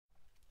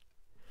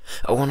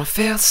I wanna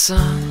feel the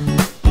sun,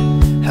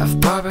 have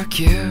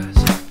barbecues.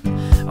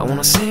 I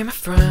wanna see my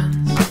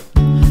friends,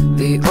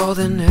 the old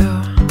and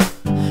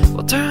new.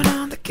 We'll turn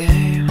on the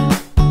game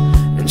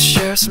and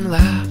share some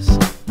laughs,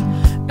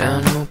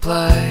 and we'll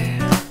play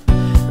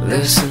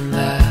this and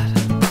that.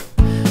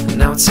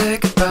 And I would say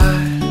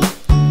goodbye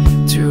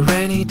to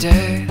rainy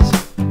days,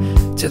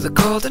 to the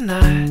colder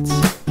nights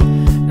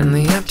and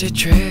the empty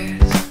trees,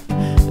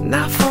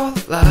 now full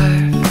of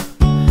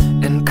life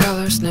and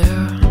colors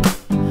new.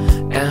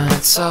 And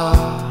it's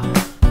all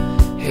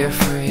here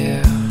for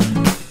you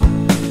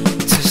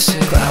to see.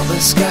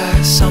 Cloudless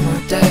skies,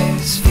 summer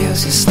days,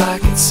 feels just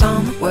like it's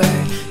on the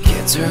way.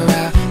 Kids are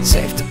out,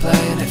 safe to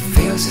play, and it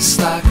feels just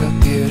like a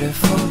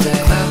beautiful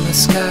day.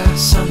 Cloudless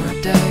skies, summer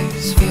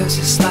days, feels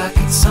just like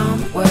it's on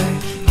the way.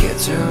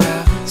 Kids are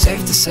out,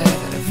 safe to say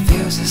that it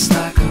feels just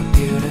like a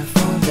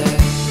beautiful day.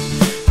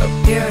 A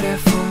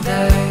beautiful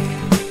day,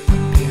 a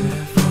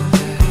beautiful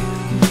day,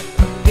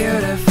 a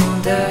beautiful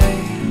day,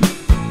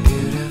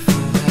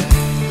 beautiful day.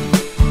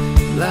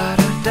 La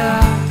da da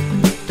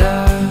da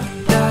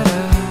da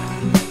da,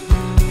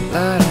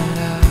 la da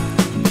da.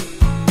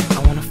 I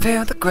wanna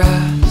feel the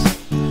grass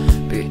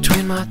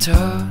between my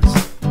toes.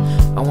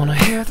 I wanna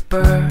hear the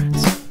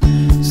birds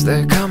as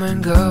they come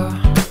and go.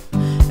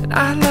 And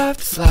I'd love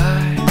to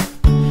fly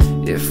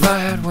if I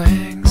had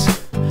wings,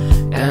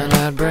 and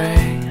I'd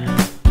bring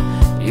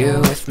you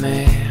with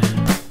me.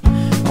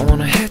 I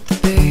wanna hit the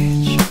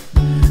beach,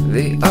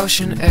 the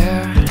ocean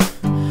air,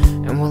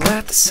 and we'll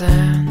let the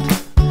sand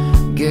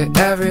get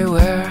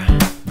everywhere.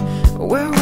 We'll